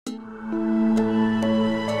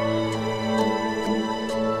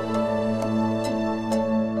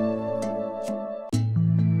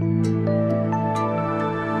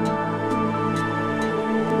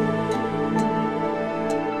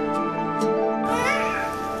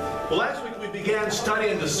Well, last week we began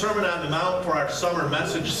studying the Sermon on the Mount for our summer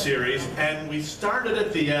message series, and we started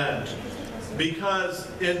at the end because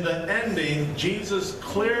in the ending, Jesus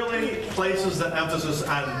clearly places the emphasis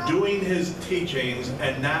on doing his teachings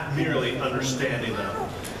and not merely understanding them.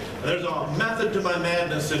 And there's a method to my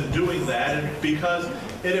madness in doing that because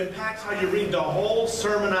it impacts how you read the whole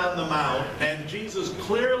Sermon on the Mount, and Jesus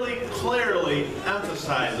clearly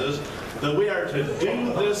emphasizes that we are to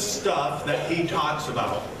do this stuff that he talks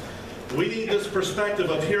about. We need this perspective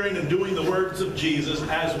of hearing and doing the words of Jesus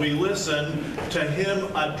as we listen to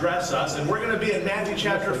him address us. And we're going to be in Matthew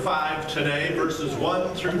chapter 5 today, verses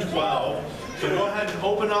 1 through 12. So go ahead and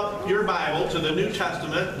open up your Bible to the New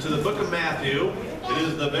Testament, to the book of Matthew. It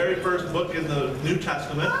is the very first book in the New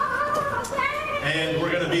Testament. And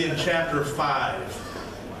we're going to be in chapter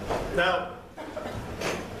 5. Now,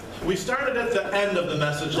 we started at the end of the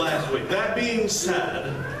message last week. That being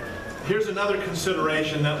said, here's another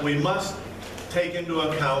consideration that we must take into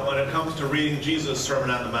account when it comes to reading Jesus' Sermon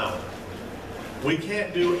on the Mount. We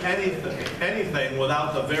can't do anything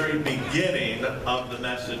without the very beginning of the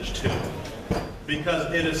message too,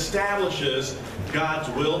 because it establishes God's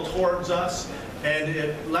will towards us, and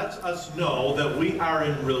it lets us know that we are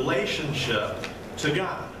in relationship to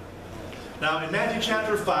God. Now in Matthew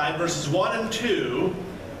chapter 5, verses 1 and 2,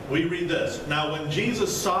 we read this. Now when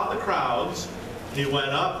Jesus saw the crowds, he went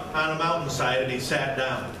up on a mountainside and he sat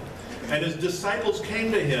down. And his disciples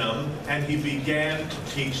came to him and he began to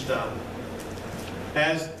teach them.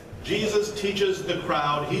 As Jesus teaches the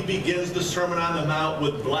crowd, he begins the Sermon on the Mount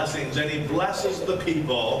with blessings, and he blesses the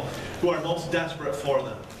people who are most desperate for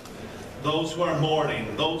them. Those who are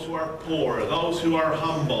mourning, those who are poor, those who are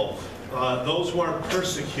humble, those who are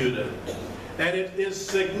persecuted. And it is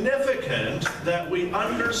significant that we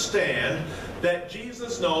understand that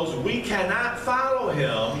Jesus knows we cannot follow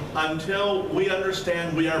him until we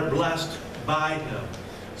understand we are blessed by him.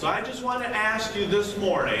 So I just want to ask you this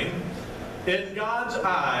morning, in God's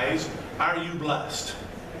eyes, are you blessed?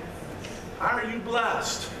 Are you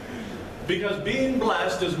blessed? Because being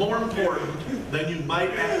blessed is more important than you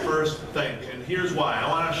might at first think. And here's why. I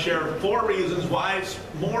want to share 4 reasons why it's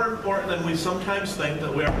more important than we sometimes think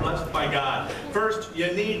that we are blessed by God. First, you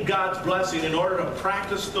need God's blessing in order to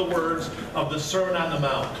practice the words of the Sermon on the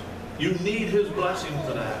Mount. You need his blessing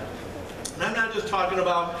for that. And I'm not just talking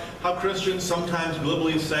about how Christians sometimes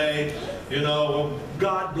glibly say, you know,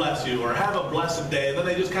 God bless you, or have a blessed day, and then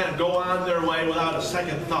they just kind of go on their way without a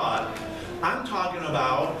second thought. I'm talking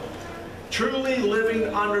about truly living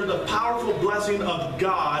under the powerful blessing of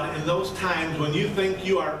God in those times when you think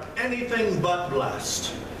you are anything but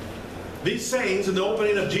blessed. These sayings in the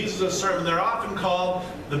opening of Jesus' sermon, they're often called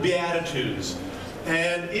the Beatitudes.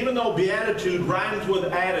 And even though beatitude rhymes with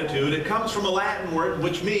attitude, it comes from a Latin word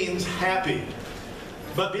which means happy.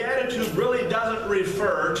 But beatitude really doesn't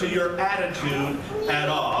refer to your attitude at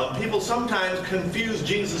all. And people sometimes confuse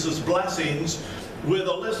Jesus' blessings with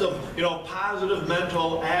a list of, positive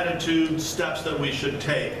mental attitude steps that we should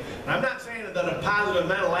take. And I'm not saying that a positive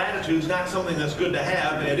mental attitude is not something that's good to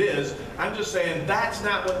have. It is. I'm just saying that's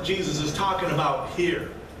not what Jesus is talking about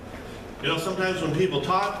here. Sometimes when people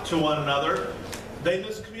talk to one another, they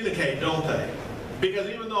miscommunicate, don't they? Because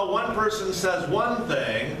even though one person says one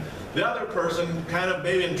thing, the other person kind of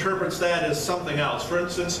maybe interprets that as something else. For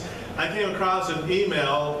instance, I came across an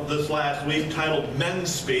email this last week titled Men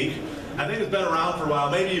Speak. I think it's been around for a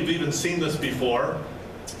while. Maybe you've even seen this before.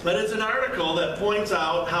 But it's an article that points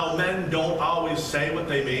out how men don't always say what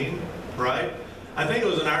they mean, right? I think it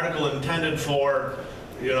was an article intended for,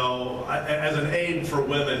 as an aid for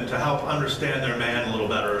women to help understand their man a little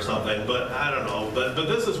better or something. But I don't know. But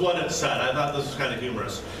this is what it said. I thought this was kind of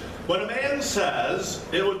humorous. When a man says,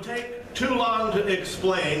 it would take too long to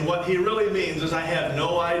explain, what he really means is I have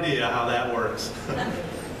no idea how that works.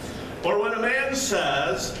 Or when a man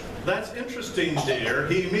says, that's interesting, dear,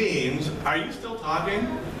 he means, are you still talking?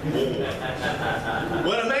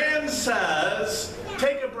 When a man says,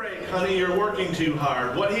 take a break, honey, you're working too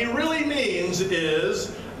hard, what he really means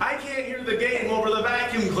is, I can't hear the game over the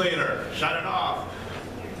vacuum cleaner. Shut it off.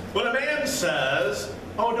 When a man says,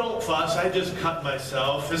 oh, don't fuss, I just cut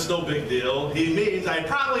myself, it's no big deal, he means, I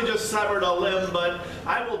probably just severed a limb, but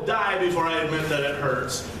I will die before I admit that it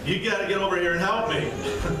hurts. You gotta get over here and help me.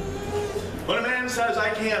 When a man says, I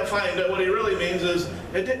can't find it, what he really means is,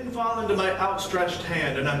 it didn't fall into my outstretched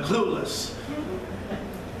hand and I'm clueless.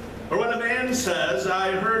 Or when a man says,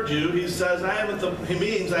 I heard you, he says, he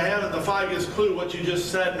means I haven't the foggiest clue what you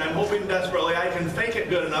just said, and I'm hoping desperately I can fake it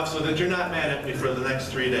good enough so that you're not mad at me for the next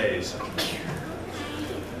 3 days.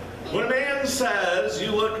 When a man says,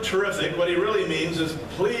 you look terrific, what he really means is,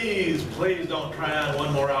 please, please don't try on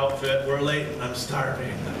one more outfit. We're late and I'm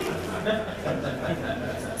starving.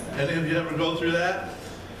 Any of you ever go through that?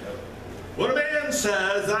 When a man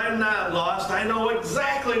says, I'm not lost, I know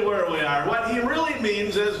exactly where we are, what he really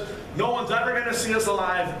means is, no one's ever going to see us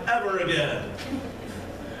alive ever again.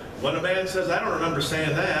 When a man says, I don't remember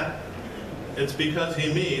saying that, it's because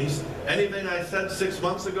he means anything I said 6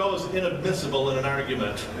 months ago is inadmissible in an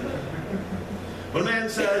argument. When a man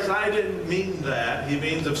says, I didn't mean that, he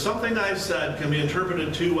means if something I said can be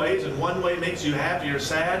interpreted two ways, and one way makes you happy or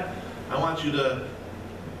sad, I want you to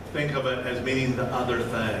think of it as meaning the other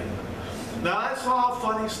thing. Now, that's all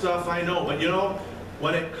funny stuff, I know, but you know,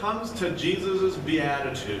 when it comes to Jesus'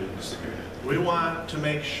 Beatitudes, we want to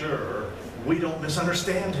make sure we don't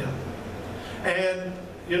misunderstand him. And,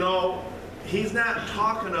 you know, he's not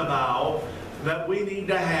talking about that we need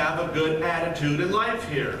to have a good attitude in life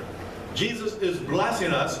here. Jesus is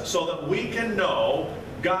blessing us so that we can know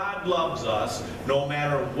God loves us no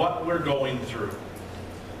matter what we're going through.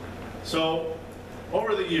 So,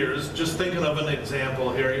 over the years, just thinking of an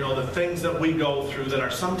example here, you know, the things that we go through that are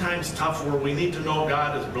sometimes tough where we need to know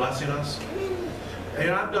God is blessing us. And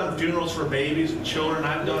I've done funerals for babies and children.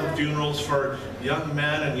 I've done funerals for young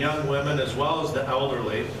men and young women as well as the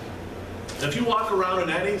elderly. If you walk around in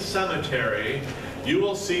any cemetery, you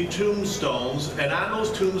will see tombstones, and on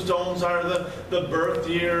those tombstones are the birth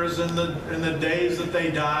years and the days that they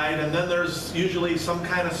died, and then there's usually some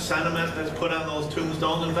kind of sentiment that's put on those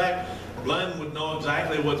tombstones. In fact, Glenn would know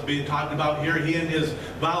exactly what's being talked about here. He and his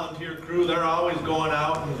volunteer crew, they're always going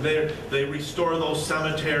out and they restore those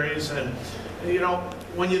cemeteries. And you know,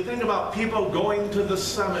 when you think about people going to the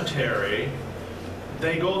cemetery,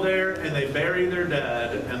 they go there and they bury their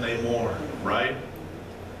dead and they mourn, right?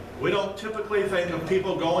 We don't typically think of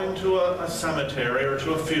people going to a cemetery or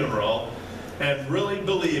to a funeral and really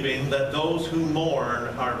believing that those who mourn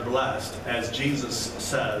are blessed, as Jesus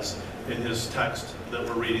says in his text that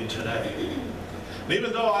we're reading today. And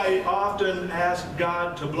even though I often ask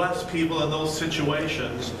God to bless people in those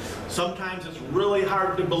situations, sometimes it's really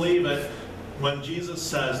hard to believe it when Jesus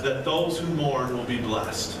says that those who mourn will be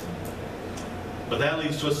blessed. But that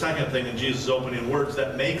leads to a second thing in Jesus' opening words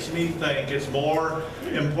that makes me think it's more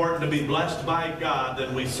important to be blessed by God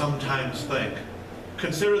than we sometimes think.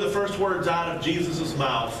 Consider the first words out of Jesus'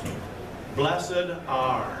 mouth. Blessed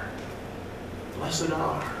are. Blessed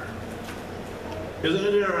are. Isn't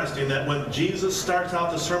it interesting that when Jesus starts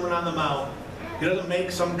out the Sermon on the Mount, he doesn't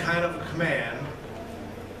make some kind of a command.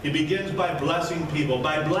 He begins by blessing people,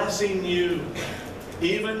 by blessing you,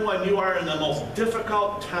 even when you are in the most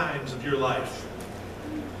difficult times of your life.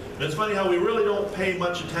 And it's funny how we really don't pay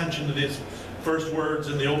much attention to these first words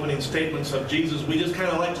in the opening statements of Jesus. We just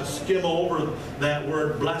kind of like to skim over that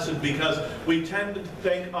word blessed because we tend to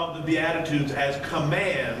think of the Beatitudes as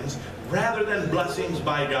commands rather than blessings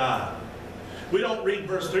by God. We don't read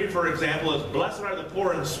verse 3, for example, as blessed are the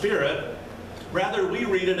poor in spirit. Rather, we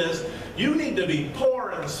read it as you need to be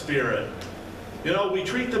poor in spirit. You know, we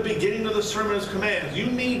treat the beginning of the sermon as commands. You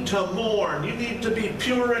need to mourn. You need to be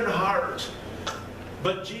pure in heart.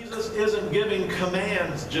 But Jesus isn't giving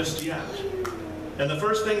commands just yet. And the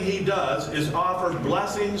first thing he does is offer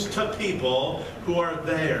blessings to people who are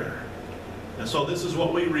there. And so this is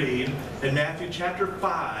what we read in Matthew chapter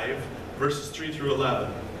 5, verses 3 through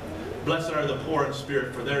 11. Blessed are the poor in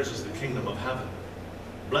spirit, for theirs is the kingdom of heaven.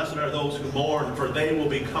 Blessed are those who mourn, for they will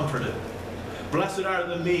be comforted. Blessed are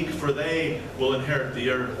the meek, for they will inherit the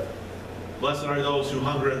earth. Blessed are those who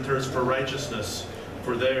hunger and thirst for righteousness,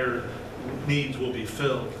 for their needs will be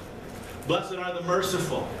filled. Blessed are the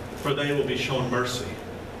merciful, for they will be shown mercy.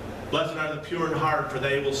 Blessed are the pure in heart, for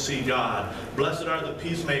they will see God. Blessed are the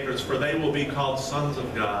peacemakers, for they will be called sons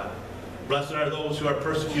of God. Blessed are those who are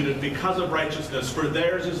persecuted because of righteousness, for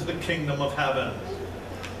theirs is the kingdom of heaven.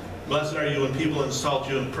 Blessed are you when people insult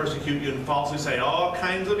you and persecute you and falsely say all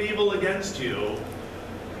kinds of evil against you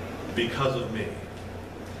because of me.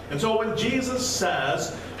 And so when Jesus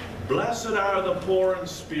says, blessed are the poor in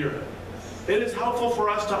spirit, it is helpful for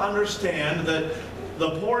us to understand that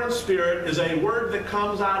the poor in spirit is a word that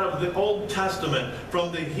comes out of the Old Testament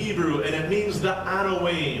from the Hebrew, and it means the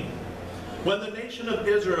Anoim. When the nation of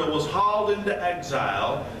Israel was hauled into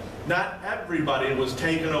exile, not everybody was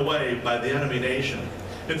taken away by the enemy nation.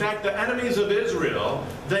 In fact, the enemies of Israel,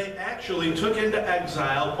 they actually took into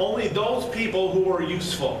exile only those people who were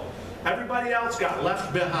useful. Everybody else got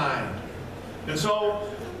left behind. And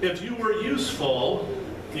so, if you were useful,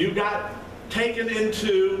 you got taken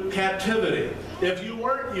into captivity. If you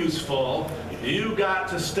weren't useful, you got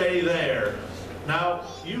to stay there. Now,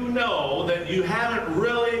 you know that you haven't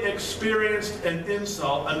really experienced an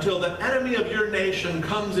insult until the enemy of your nation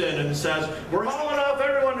comes in and says, we're hauling off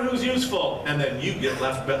everyone who's useful, and then you get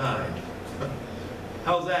left behind.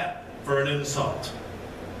 How's that for an insult?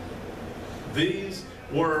 These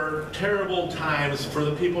were terrible times for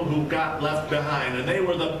the people who got left behind, and they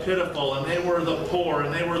were the pitiful, and they were the poor,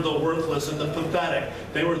 and they were the worthless and the pathetic.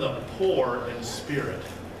 They were the poor in spirit.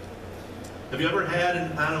 Have you ever had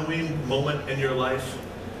an Halloween moment in your life?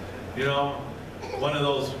 You know, one of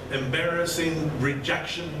those embarrassing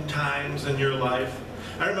rejection times in your life?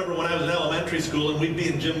 I remember when I was in elementary school and we'd be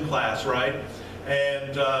in gym class, right?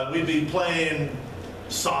 And we'd be playing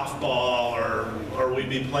softball or we'd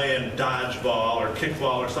be playing dodgeball or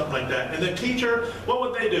kickball or something like that. And the teacher, what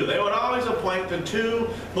would they do? They would always appoint the two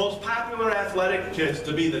most popular athletic kids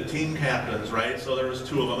to be the team captains, right? So there was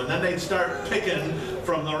two of them. And then they'd start picking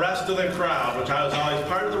from the rest of the crowd, which I was always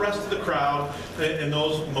part of the rest of the crowd in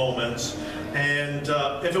those moments. And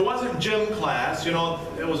if it wasn't gym class, you know,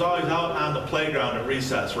 it was always out on the playground at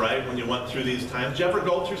recess, right? When you went through these times. Did you ever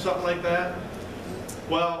go through something like that?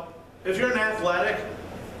 Well, if you're an athletic,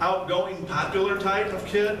 outgoing, popular type of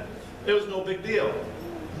kid, it was no big deal.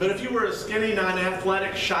 But if you were a skinny,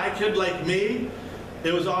 non-athletic, shy kid like me,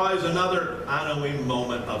 it was always another Halloween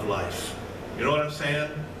moment of life. You know what I'm saying?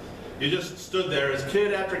 You just stood there as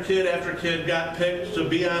kid after kid after kid got picked to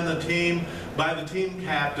be on the team by the team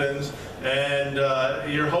captains, and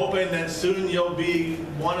you're hoping that soon you'll be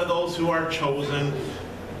one of those who are chosen,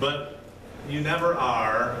 but you never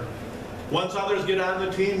are. Once others get on the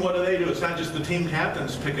team, what do? It's not just the team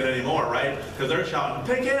captains picking anymore, right? Because they're shouting,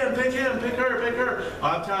 pick him, pick him, pick her, pick her.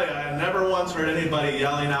 Well, I'll tell you, I never once heard anybody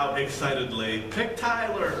yelling out excitedly, pick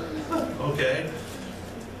Tyler. Okay.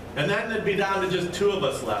 And then it'd be down to just two of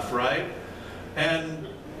us left, right? And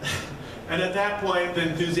at that point, the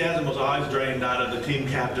enthusiasm was always drained out of the team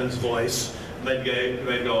captain's voice. They'd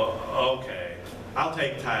go, okay, I'll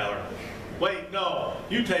take Tyler. Wait, no,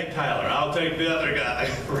 you take Tyler, I'll take the other guy,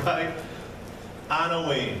 right?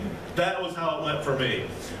 Halloween. That was how it went for me.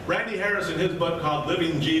 Randy Harris, in his book called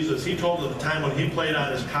Living Jesus, he told of the time when he played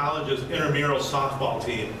on his college's intramural softball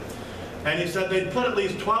team. And he said they'd put at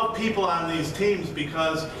least 12 people on these teams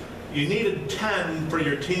because you needed 10 for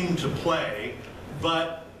your team to play,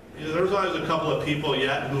 but there was always a couple of people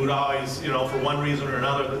yet who would always, you know, for one reason or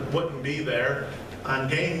another, that wouldn't be there on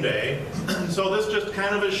game day. So this just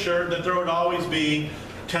kind of assured that there would always be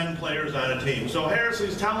 10 players on a team. So Harris,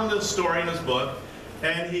 he's telling this story in his book,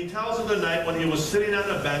 and he tells of the night when he was sitting on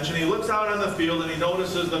a bench and he looks out on the field and he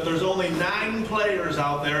notices that there's only 9 players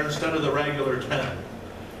out there instead of the regular 10.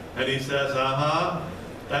 And he says,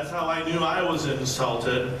 that's how I knew I was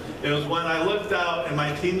insulted. It was when I looked out and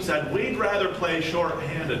my team said, we'd rather play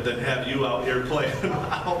short-handed than have you out here playing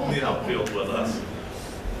out in the outfield with us.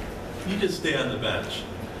 You just stay on the bench.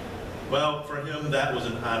 Well, for him, that was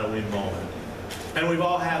an Halloween moment. And we've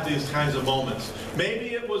all had these kinds of moments.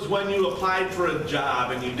 Maybe it was when you applied for a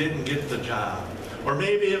job and you didn't get the job. Or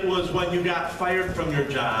maybe it was when you got fired from your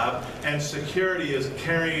job and security is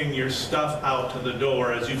carrying your stuff out to the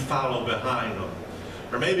door as you follow behind them.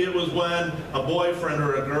 Or maybe it was when a boyfriend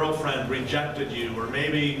or a girlfriend rejected you. Or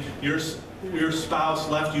maybe your spouse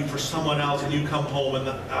left you for someone else and you come home and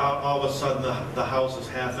all of a sudden the house is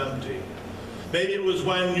half empty. Maybe it was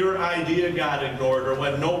when your idea got ignored, or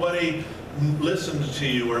when nobody listened to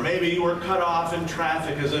you, or maybe you were cut off in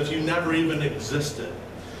traffic as if you never even existed.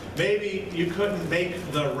 Maybe you couldn't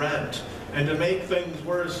make the rent, and to make things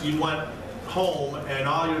worse, you went home and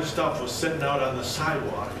all your stuff was sitting out on the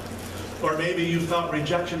sidewalk. Or maybe you felt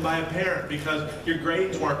rejection by a parent because your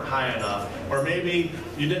grades weren't high enough. Or maybe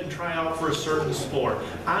you didn't try out for a certain sport.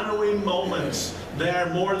 Honoring moments, they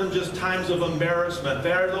are more than just times of embarrassment.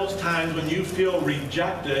 They are those times when you feel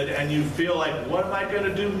rejected and you feel like, what am I going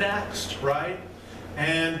to do next, right?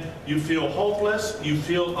 And you feel hopeless, you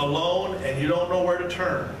feel alone, and you don't know where to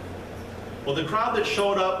turn. Well, the crowd that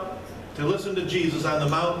showed up to listen to Jesus on the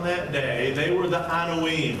mountain that day, they were the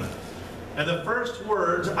Anoim. And the first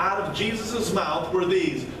words out of Jesus' mouth were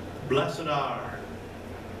these, blessed are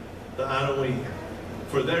the Anoim,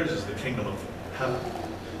 for theirs is the kingdom of heaven.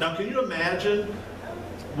 Now, can you imagine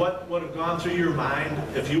what would have gone through your mind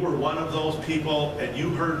if you were one of those people and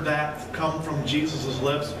you heard that come from Jesus'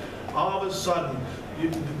 lips? All of a sudden,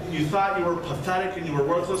 you thought you were pathetic and you were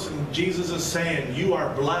worthless, and Jesus is saying, you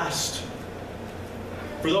are blessed.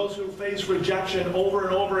 For those who face rejection over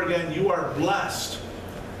and over again, you are blessed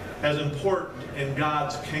as important in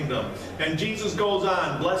God's kingdom. And Jesus goes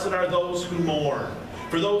on, blessed are those who mourn.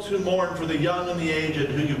 For those who mourn for the young and the aged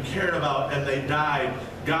who you cared about and they died,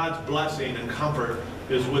 God's blessing and comfort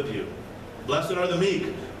is with you. Blessed are the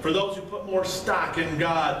meek, for those who put more stock in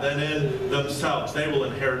God than in themselves. They will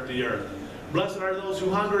inherit the earth. Blessed are those who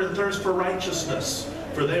hunger and thirst for righteousness,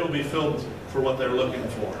 for they will be filled for what they're looking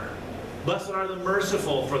for. Blessed are the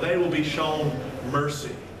merciful, for they will be shown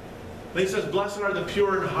mercy. And he says, blessed are the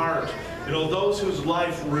pure in heart, those whose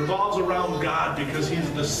life revolves around God because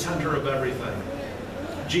he's the center of everything.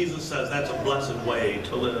 Jesus says that's a blessed way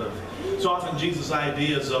to live. So often Jesus'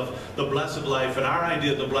 ideas of the blessed life and our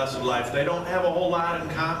idea of the blessed life, they don't have a whole lot in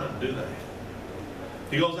common, do they?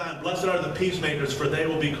 He goes on, blessed are the peacemakers, for they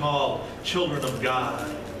will be called children of God.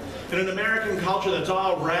 In an American culture that's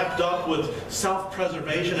all wrapped up with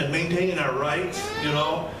self-preservation and maintaining our rights,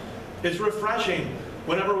 it's refreshing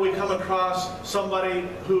whenever we come across somebody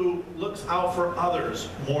who looks out for others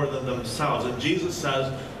more than themselves. And Jesus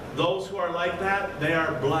says, those who are like that, they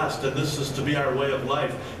are blessed, and this is to be our way of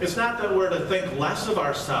life. It's not that we're to think less of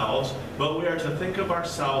ourselves, but we are to think of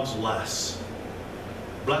ourselves less.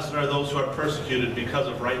 Blessed are those who are persecuted because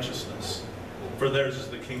of righteousness, for theirs is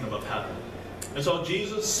the kingdom of heaven. And so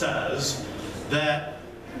Jesus says that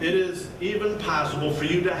it is even possible for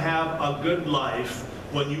you to have a good life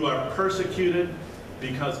when you are persecuted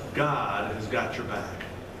because God has got your back.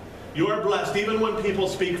 You are blessed even when people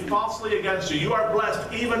speak falsely against you. You are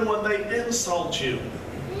blessed even when they insult you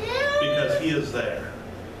because he is there.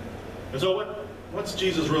 And so what's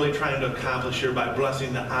Jesus really trying to accomplish here by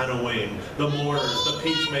blessing the unknowing, the mourners, the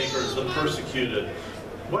peacemakers, the persecuted?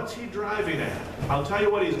 What's he driving at? I'll tell you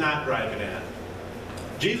what he's not driving at.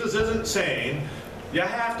 Jesus isn't saying you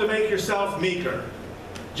have to make yourself meeker.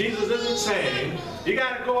 Jesus isn't saying you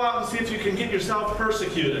got to go out and see if you can get yourself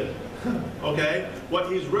persecuted. Okay?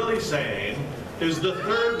 What he's really saying is the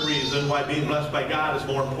third reason why being blessed by God is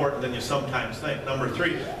more important than you sometimes think. Number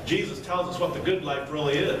 3, Jesus tells us what the good life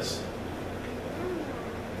really is.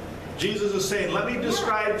 Jesus is saying, let me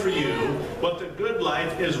describe for you what the good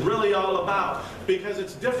life is really all about, because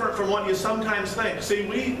it's different from what you sometimes think. See,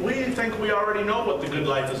 we think we already know what the good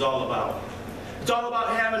life is all about. It's all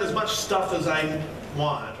about having as much stuff as I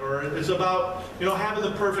want, or it's about having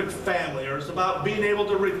the perfect family, or it's about being able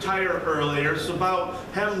to retire early, or it's about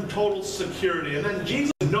having total security. And then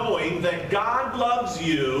Jesus knowing that God loves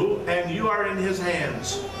you and you are in his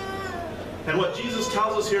hands. And what Jesus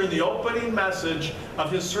tells us here in the opening message of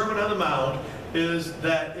his Sermon on the Mount is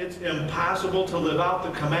that it's impossible to live out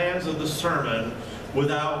the commands of the sermon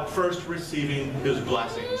without first receiving his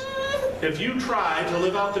blessings. If you try to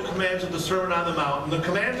live out the commands of the Sermon on the Mount, and the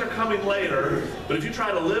commands are coming later, but if you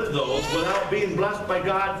try to live those without being blessed by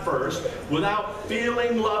God first, without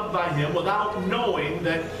feeling loved by him, without knowing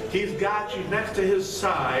that he's got you next to his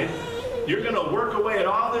side, you're going to work away at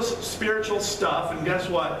all this spiritual stuff, and guess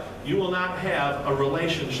what? You will not have a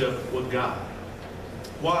relationship with God.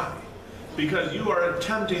 Why? Because you are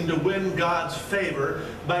attempting to win God's favor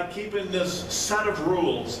by keeping this set of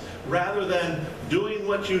rules rather than doing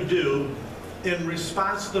what you do in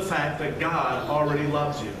response to the fact that God already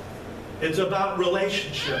loves you. It's about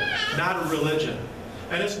relationship, not a religion.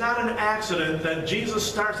 And it's not an accident that Jesus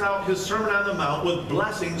starts out his Sermon on the Mount with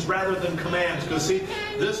blessings rather than commands. Because see,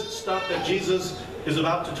 this stuff that Jesus is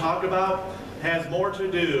about to talk about has more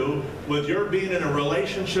to do with your being in a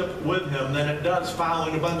relationship with him than it does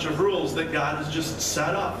following a bunch of rules that God has just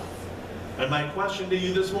set up. And my question to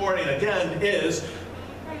you this morning again is,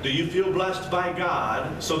 do you feel blessed by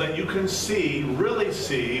God so that you can really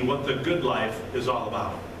see what the good life is all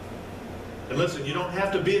about? And listen, you don't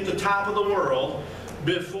have to be at the top of the world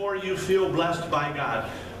before you feel blessed by God.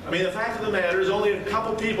 I mean, the fact of the matter is only a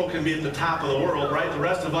couple people can be at the top of the world, right? The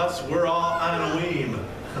rest of us, we're all on a weem.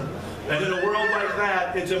 And in a world like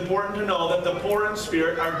that, it's important to know that the poor in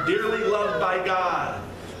spirit are dearly loved by God,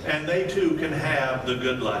 and they too can have the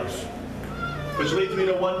good life. Which leads me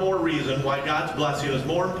to one more reason why God's blessing is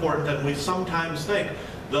more important than we sometimes think.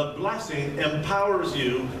 The blessing empowers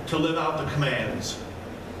you to live out the commands.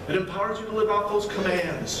 It empowers you to live out those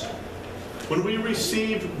commands. When we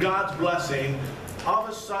receive God's blessing, all of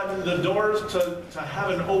a sudden the doors to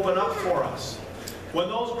heaven open up for us. When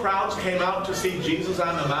those crowds came out to see Jesus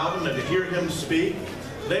on the mountain and to hear him speak,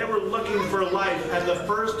 they were looking for life, and the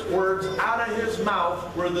first words out of his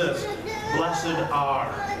mouth were this: blessed are.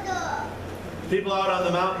 People out on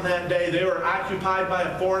the mountain that day, they were occupied by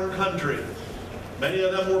a foreign country. Many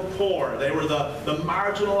of them were poor. They were the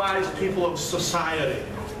marginalized people of society.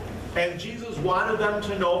 And Jesus wanted them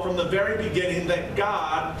to know from the very beginning that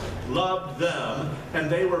God loved them, and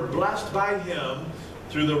they were blessed by him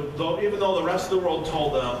even though the rest of the world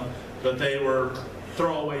told them that they were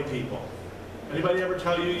throwaway people. Anybody ever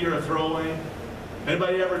tell you you're a throwaway?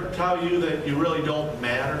 Anybody ever tell you that you really don't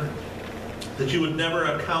matter? that you would never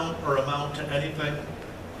account or amount to anything?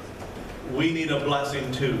 We need a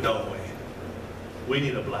blessing too, don't we? We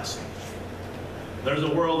need a blessing. There's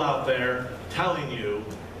a world out there telling you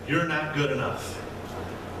you're not good enough.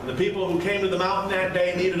 The people who came to the mountain that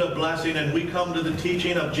day needed a blessing, and we come to the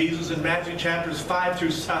teaching of Jesus in Matthew chapters 5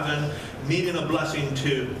 through 7 needing a blessing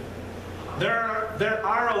too. There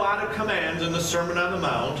are a lot of commands in the Sermon on the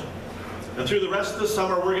Mount, and through the rest of the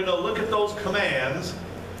summer we're going to look at those commands,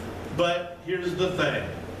 but here's the thing.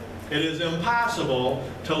 It is impossible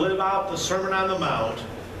to live out the Sermon on the Mount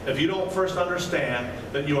if you don't first understand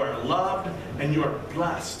that you are loved and you are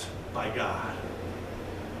blessed by God.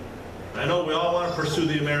 I know we all want to pursue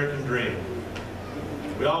the American dream.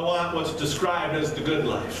 We all want what's described as the good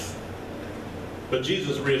life. But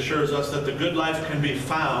Jesus reassures us that the good life can be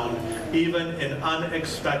found even in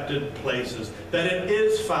unexpected places. That it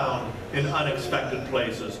is found in unexpected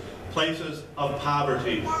places. Places of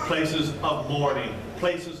poverty, places of mourning,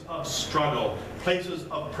 places of struggle, places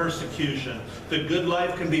of persecution. The good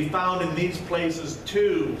life can be found in these places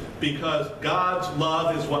too, because God's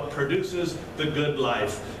love is what produces the good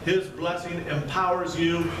life. His blessing empowers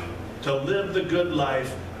you to live the good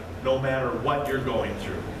life no matter what you're going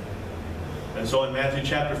through. And so in Matthew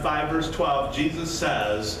chapter 5 verse 12, Jesus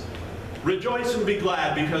says, "Rejoice and be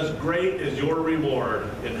glad, because great is your reward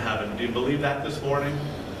in heaven." Do you believe that this morning?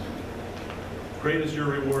 Great is your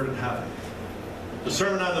reward in heaven. The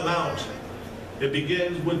Sermon on the Mount, it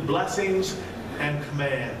begins with blessings and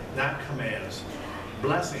not commands.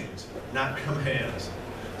 Blessings, not commands.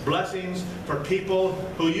 Blessings for people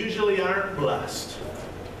who usually aren't blessed.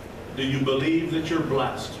 Do you believe that you're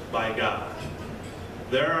blessed by God?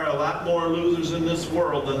 There are a lot more losers in this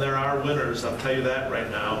world than there are winners, I'll tell you that right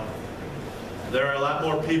now. There are a lot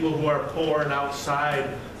more people who are poor and outside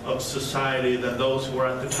of society than those who are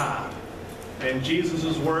at the top. And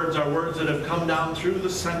Jesus' words are words that have come down through the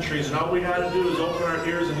centuries, and all we got to do is open our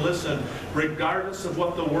ears and listen. Regardless of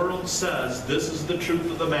what the world says, this is the truth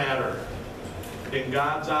of the matter. In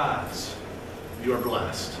God's eyes, you are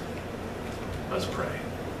blessed. Let's pray.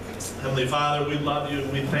 Heavenly Father, we love you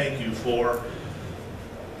and we thank you for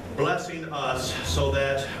blessing us so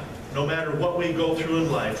that no matter what we go through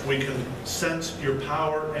in life, we can sense your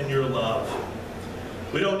power and your love.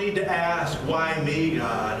 We don't need to ask, why me,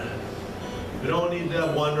 God? We don't need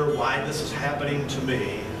to wonder why this is happening to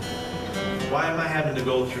me. Why am I having to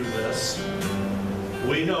go through this?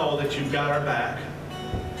 We know that you've got our back.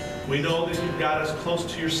 We know that you've got us close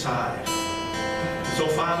to your side. So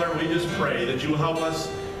Father, we just pray that you help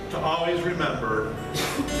us to always remember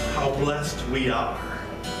how blessed we are,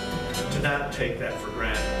 to not take that for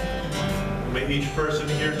granted. May each person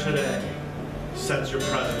here today sense your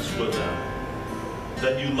presence with them,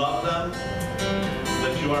 that you love them,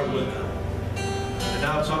 that you are with them. And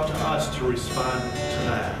now it's up to us to respond to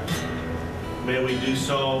that. May we do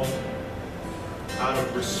so out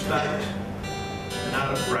of respect and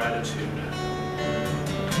out of gratitude.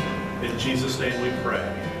 In Jesus' name we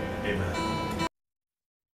pray.